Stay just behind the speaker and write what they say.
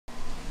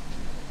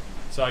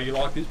So you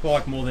like this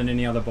bike more than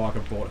any other bike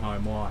I've brought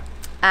home, why?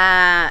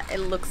 It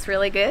looks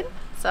really good.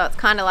 So it's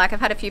kind of like, I've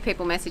had a few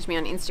people message me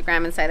on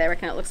Instagram and say they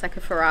reckon it looks like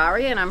a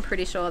Ferrari, and I'm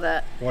pretty sure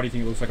that... Why do you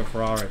think it looks like a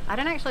Ferrari? I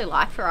don't actually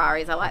like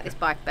Ferraris. I like this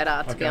bike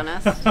better, to be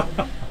honest.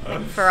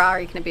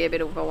 Ferrari can be a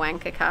bit of a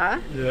wanker car.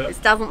 Yeah. This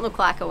doesn't look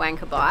like a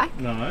wanker bike.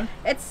 No.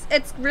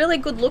 It's really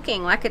good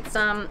looking. Like it's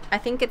I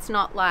think it's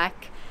not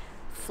like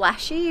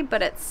flashy,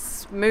 but it's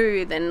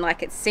smooth and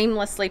like it's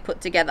seamlessly put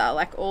together,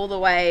 like all the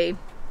way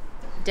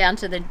down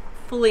to the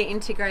fully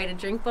integrated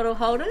drink bottle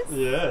holders.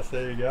 Yes,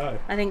 there you go.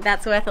 I think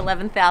that's worth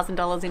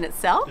 $11,000 in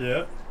itself.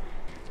 Yeah.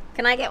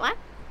 Can I get one?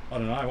 I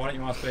don't know. Why don't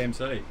you ask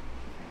BMC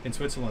in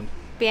Switzerland?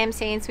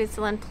 BMC in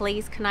Switzerland,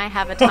 please. Can I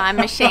have a time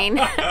machine?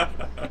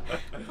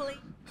 Please.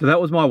 So that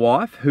was my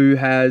wife, who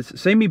has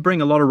seen me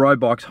bring a lot of road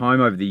bikes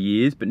home over the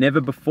years, but never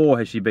before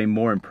has she been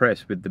more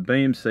impressed with the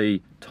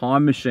BMC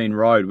Time Machine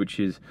Road, which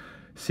is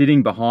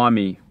sitting behind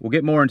me. We'll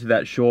get more into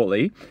that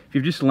shortly. If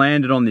you've just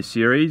landed on this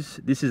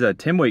series, this is a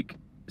 10-week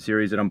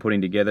series that I'm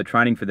putting together,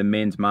 training for the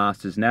Men's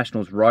Masters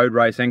Nationals Road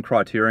Race and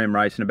Criterium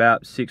race in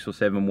about 6 or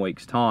 7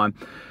 weeks time.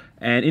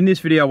 And in this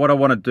video, what I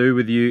want to do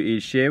with you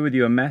is share with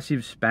you a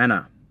massive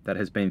spanner that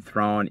has been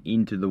thrown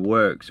into the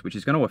works, which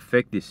is going to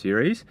affect this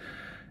series.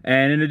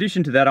 And in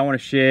addition to that, I want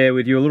to share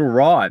with you a little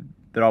ride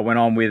that I went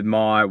on with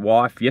my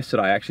wife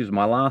yesterday. Actually, it was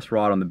my last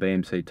ride on the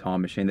BMC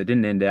Time Machine. That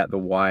didn't end out the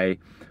way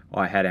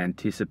I had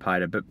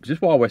anticipated. But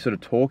just while we're sort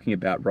of talking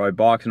about road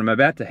bikes, and I'm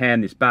about to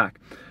hand this back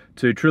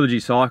to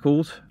Trilogy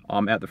Cycles.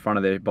 I'm out the front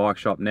of their bike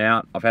shop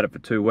now. I've had it for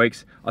 2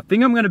 weeks. I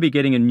think I'm going to be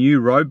getting a new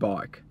road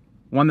bike,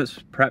 one that's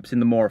perhaps in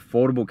the more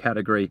affordable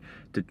category,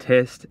 to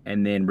test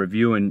and then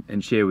review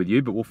and share with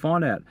you, but we'll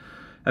find out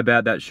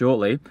about that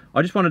shortly.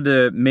 I just wanted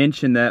to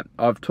mention that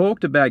I've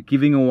talked about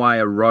giving away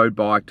a road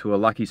bike to a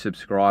lucky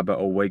subscriber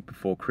a week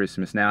before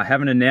Christmas. Now, I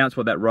haven't announced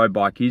what that road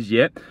bike is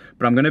yet,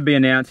 but I'm going to be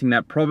announcing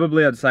that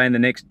probably, I'd say, in the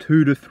next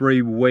 2 to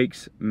 3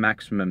 weeks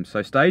maximum.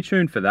 So stay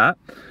tuned for that.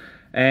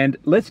 And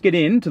let's get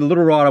into the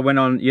little ride I went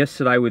on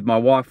yesterday with my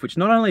wife, which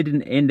not only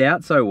didn't end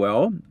out so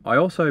well, I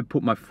also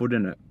put my foot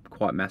in it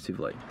quite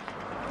massively.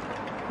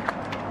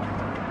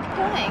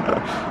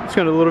 Just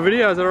gonna do a little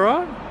video, is that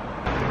alright?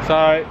 So,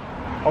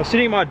 I was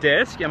sitting at my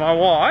desk and my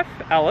wife,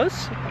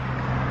 Alice,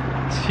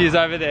 she's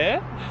over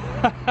there.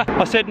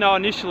 I said no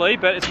initially,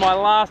 but it's my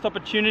last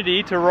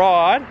opportunity to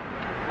ride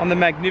on the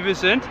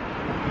magnificent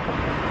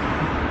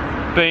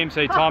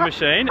BMC Time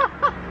Machine.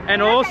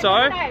 And also,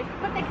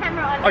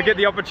 I get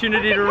the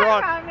opportunity to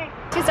ride.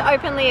 Just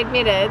openly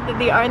admitted that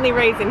the only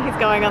reason he's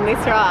going on this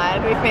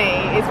ride with me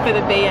is for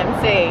the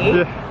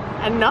BMC,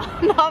 and not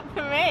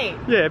for me.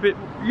 Yeah, but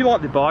you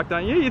like the bike,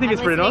 don't you? You think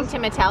it's pretty nice?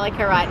 I'm listening to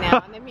Metallica right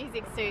now, and the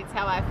music suits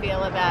how I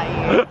feel about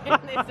you in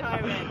this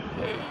moment.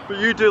 But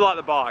you do like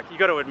the bike, you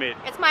got to admit.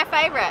 It's my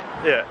favourite.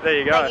 Yeah, there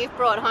you go. That you've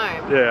brought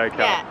home. Yeah, okay.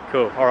 Yeah.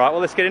 Cool. All right, well,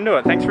 let's get into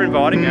it. Thanks for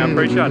inviting me. I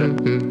appreciate it.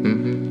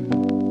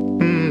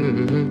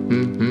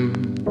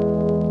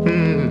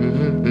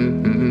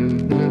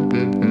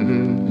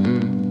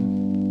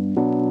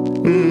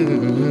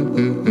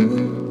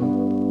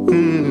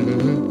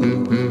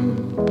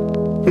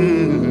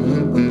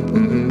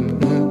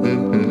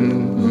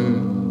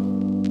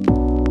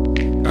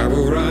 I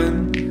will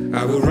run,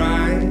 I will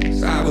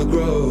rise, I will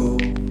grow.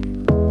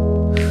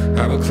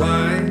 I will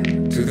climb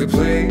to the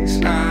place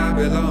I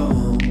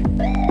belong.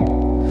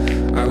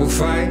 I will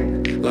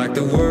fight like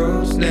the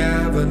world's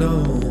never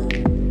known.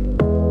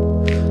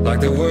 Like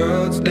the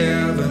world's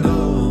never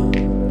known.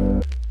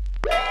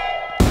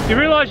 You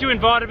realise you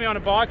invited me on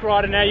a bike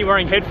ride and now you're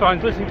wearing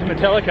headphones listening to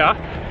Metallica.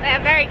 They're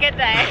very good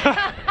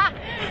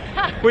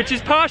though. Which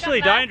is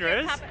partially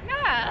dangerous.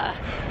 No.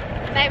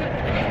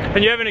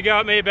 And you're having a go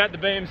at me about the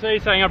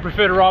BMC, saying I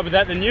prefer to ride with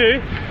that than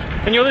you.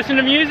 And you're listening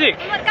to music.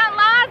 I've got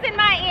Lars in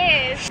my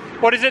ears.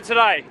 What is it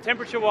today,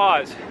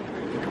 temperature-wise?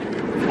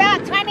 It's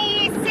about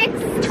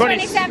 26,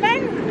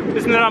 27.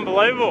 Isn't that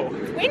unbelievable?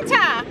 It's winter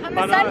on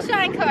the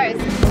Sunshine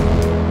Coast.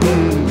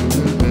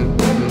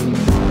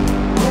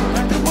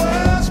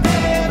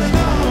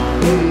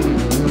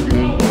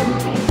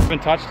 I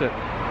haven't touched it.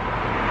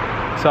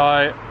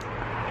 So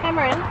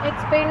Cameron,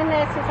 it's been in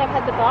there since I've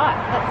had the bike.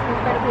 That's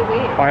incredibly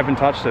weird. I haven't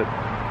touched it.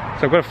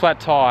 So I've got a flat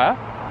tyre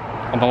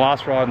on the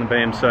last ride on the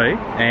BMC,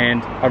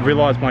 and I've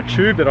realised my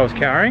tube that I was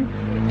carrying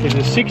is a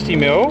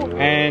 60mm,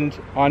 and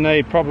I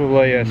need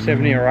probably a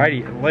 70 or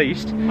 80 at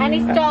least. And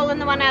he's stolen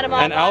the one out of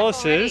my And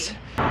Alice's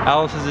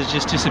has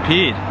just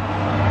disappeared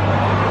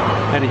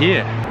out of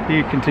here.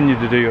 You continue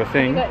to do your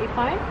thing. You got your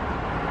phone?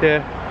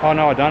 Yeah. Oh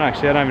no, I don't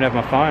actually. I don't even have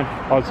my phone.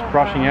 I was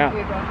rushing out.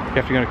 You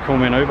have to go call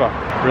me an Uber.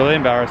 Really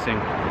embarrassing.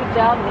 Good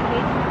job,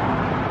 Nikki.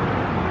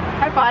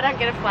 Hope I don't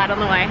get a flat on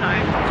the way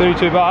home.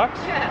 32 bucks?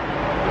 Yeah.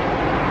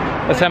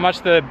 That's how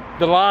much the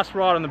last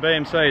ride on the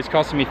BMC is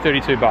costing me,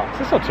 32 bucks.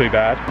 That's not too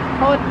bad.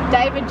 Oh,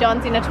 David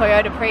John's in a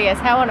Toyota Prius.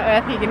 How on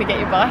earth are you going to get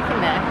your bike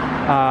in there?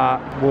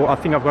 Well, I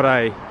think I've got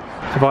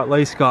I've at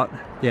least got,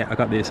 yeah, I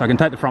got this. I can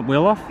take the front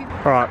wheel off.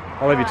 All right,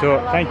 I'll leave you to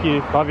it. Thank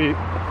you. Love you.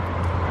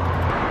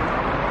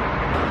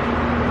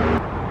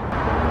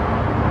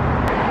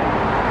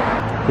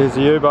 Here's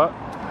the Uber.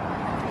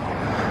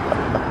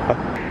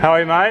 How are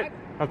you, mate?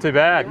 Not too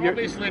bad. You're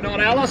obviously not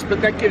Alice,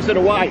 but that gives it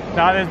away.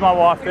 No, there's my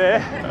wife there.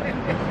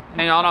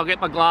 Hang on, I'll get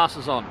my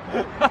glasses on.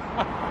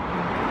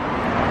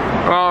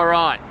 All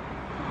right.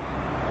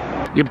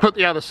 You can put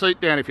the other seat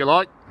down if you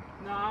like.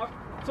 No,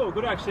 it's all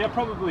good actually. I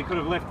probably could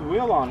have left the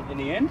wheel on in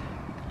the end.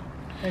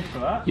 Thanks for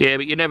that. Yeah,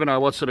 but you never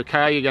know what sort of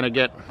car you're going to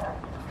get.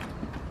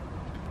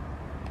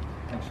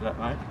 Thanks for that,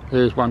 mate.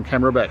 Here's one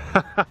camera back.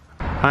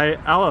 Hey,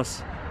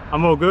 Alice,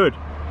 I'm all good.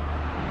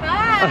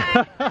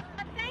 Bye.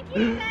 Thank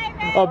you, David.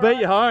 I'll beat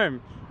you home.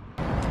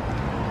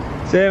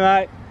 See you,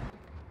 mate.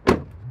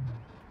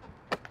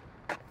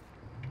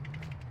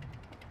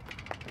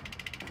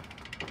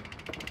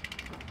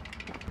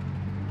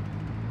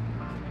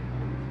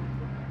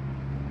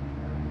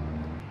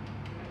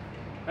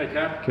 Hey,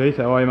 Cam. Keith,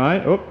 how are you,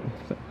 mate? Oh,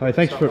 hey,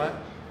 thank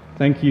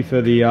you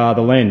for the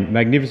Len.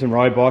 Magnificent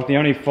road bike. The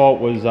only fault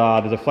was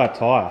there's a flat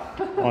tyre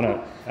on it.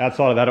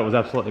 Outside of that, it was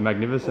absolutely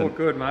magnificent. All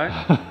good, mate.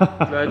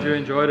 Glad you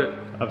enjoyed it.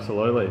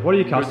 Absolutely. What are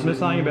your customers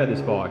saying about this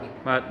bike?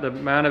 Mate, the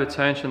amount of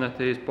attention that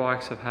these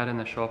bikes have had in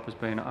the shop has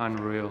been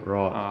unreal.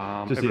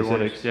 Right. Just the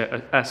aesthetics.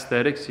 Yeah,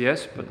 aesthetics,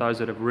 yes, but those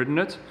that have ridden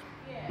it,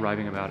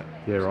 raving about it.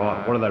 Yeah,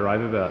 right. What do they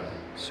rave about?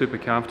 Super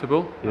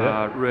comfortable.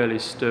 Yeah. Really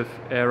stiff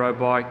aero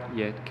bike,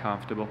 yet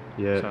comfortable.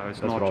 Yeah. So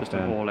it's not just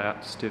an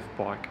all-out stiff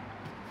bike.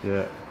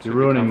 Yeah. You're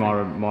ruining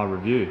my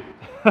review.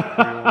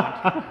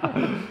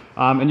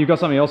 And you've got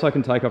something else I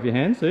can take off your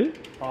hands, see?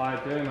 I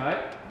do, mate.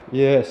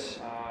 Yes.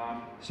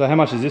 So how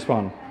much is this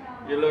one?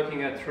 You're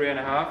looking at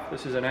 3.5.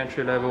 This is an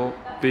entry-level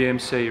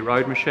BMC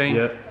road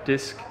machine,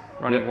 disc,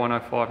 running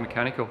 105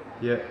 mechanical.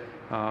 Yeah.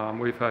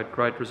 We've had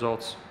great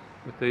results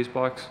with these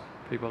bikes.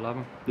 People love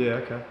them. Yeah,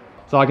 okay.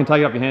 So I can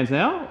take it off your hands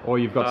now, or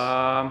you've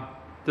got...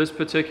 This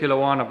particular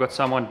one, I've got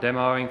someone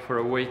demoing for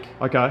a week.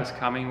 Okay. This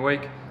coming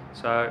week.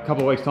 So a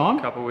couple of weeks' time?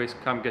 A couple of weeks,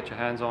 come get your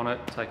hands on it,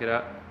 take it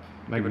out.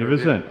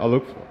 Magnificent. I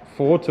look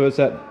forward to it. It's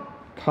that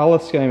colour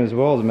scheme as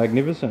well is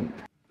magnificent.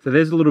 So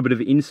there's a little bit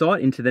of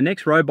insight into the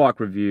next road bike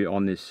review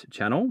on this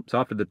channel. So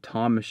after the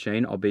Time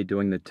Machine, I'll be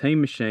doing the Team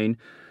Machine,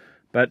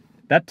 but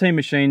that Team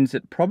Machine's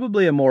at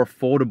probably a more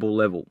affordable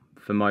level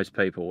for most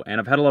people. And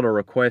I've had a lot of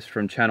requests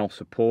from channel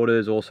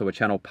supporters, also a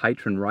channel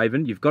patron,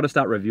 Raven. You've got to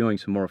start reviewing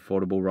some more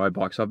affordable road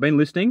bikes. So I've been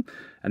listening,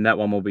 and that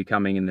one will be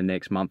coming in the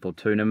next month or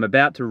two. And I'm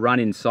about to run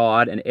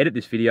inside and edit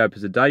this video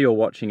because the day you're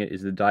watching it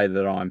is the day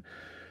that I'm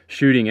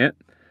shooting it.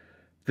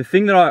 The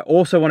thing that I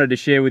also wanted to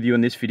share with you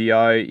in this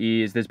video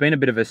is there's been a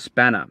bit of a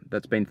spanner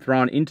that's been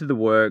thrown into the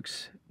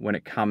works when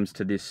it comes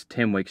to this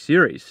 10-week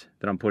series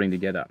that I'm putting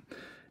together.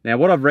 Now,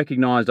 what I've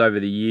recognized over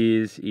the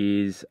years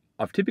is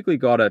I've typically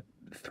got a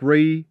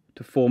 3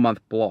 to 4 month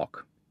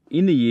block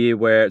in the year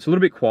where it's a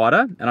little bit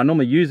quieter, and I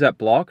normally use that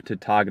block to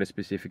target a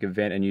specific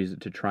event and use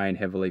it to train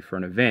heavily for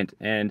an event.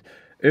 And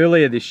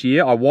earlier this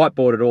year, I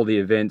whiteboarded all the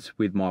events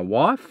with my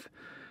wife,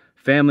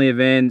 family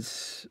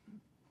events,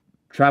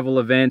 travel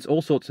events,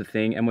 all sorts of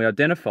things, and we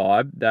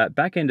identified that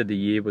back end of the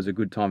year was a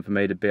good time for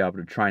me to be able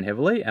to train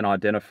heavily, and I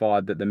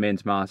identified that the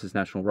Men's Masters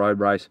National Road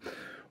Race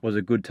was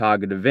a good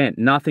target event.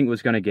 Nothing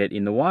was going to get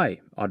in the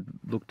way. I'd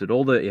looked at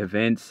all the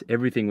events,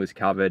 everything was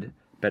covered,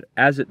 but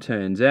as it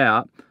turns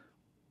out,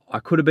 I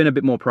could have been a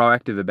bit more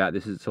proactive about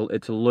this. It's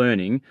a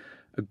learning.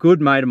 A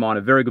good mate of mine,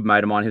 a very good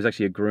mate of mine, who's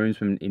actually a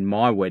groomsman in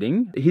my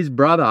wedding, his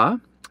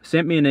brother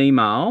sent me an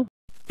email.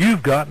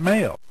 You've got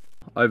mail.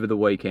 Over the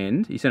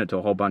weekend, he sent it to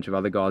a whole bunch of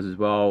other guys as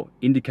well,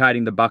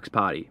 indicating the Bucks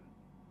party.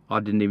 I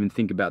didn't even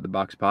think about the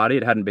Bucks party.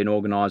 It hadn't been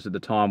organised at the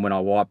time when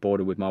I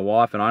whiteboarded with my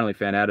wife, and I only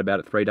found out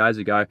about it 3 days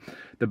ago.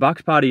 The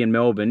Bucks party in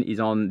Melbourne is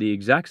on the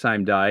exact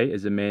same day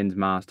as the Men's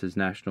Masters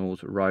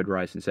Nationals road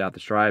race in South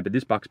Australia, but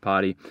this Bucks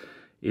party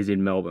is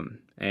in Melbourne.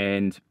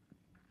 And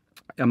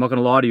I'm not going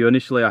to lie to you,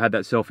 initially I had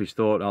that selfish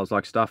thought. I was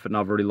like, stuff it, and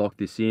I've already locked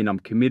this in. I'm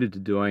committed to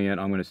doing it.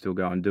 I'm going to still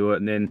go and do it.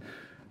 And then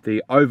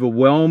the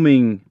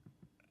overwhelming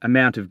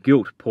amount of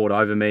guilt poured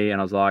over me, and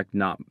I was like,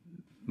 nah,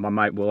 my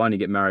mate will only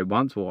get married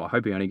once. Well, I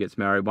hope he only gets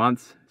married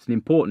once. It's an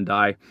important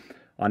day.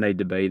 I need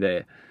to be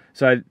there.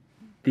 So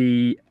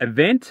the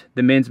event,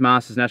 the Men's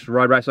Masters National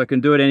Road Race, I can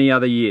do it any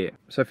other year.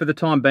 So for the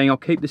time being, I'll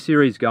keep the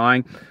series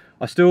going.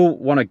 I still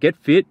want to get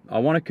fit. I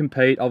want to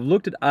compete. I've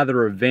looked at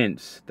other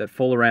events that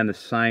fall around the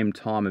same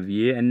time of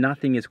year, and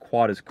nothing is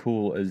quite as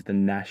cool as the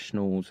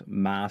Nationals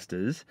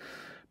Masters,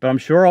 but I'm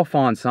sure I'll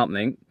find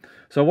something.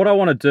 So what I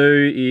want to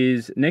do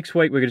is next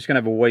week, we're just going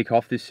to have a week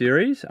off this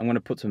series. I'm going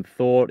to put some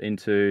thought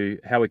into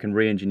how we can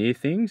re-engineer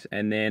things,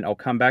 and then I'll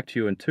come back to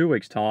you in 2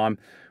 weeks' time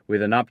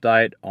with an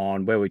update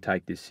on where we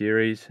take this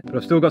series. But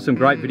I've still got some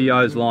great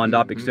videos lined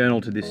up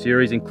external to this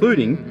series,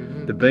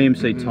 including the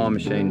BMC Time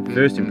Machine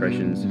First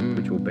Impressions,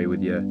 which will be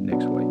with you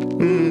next week.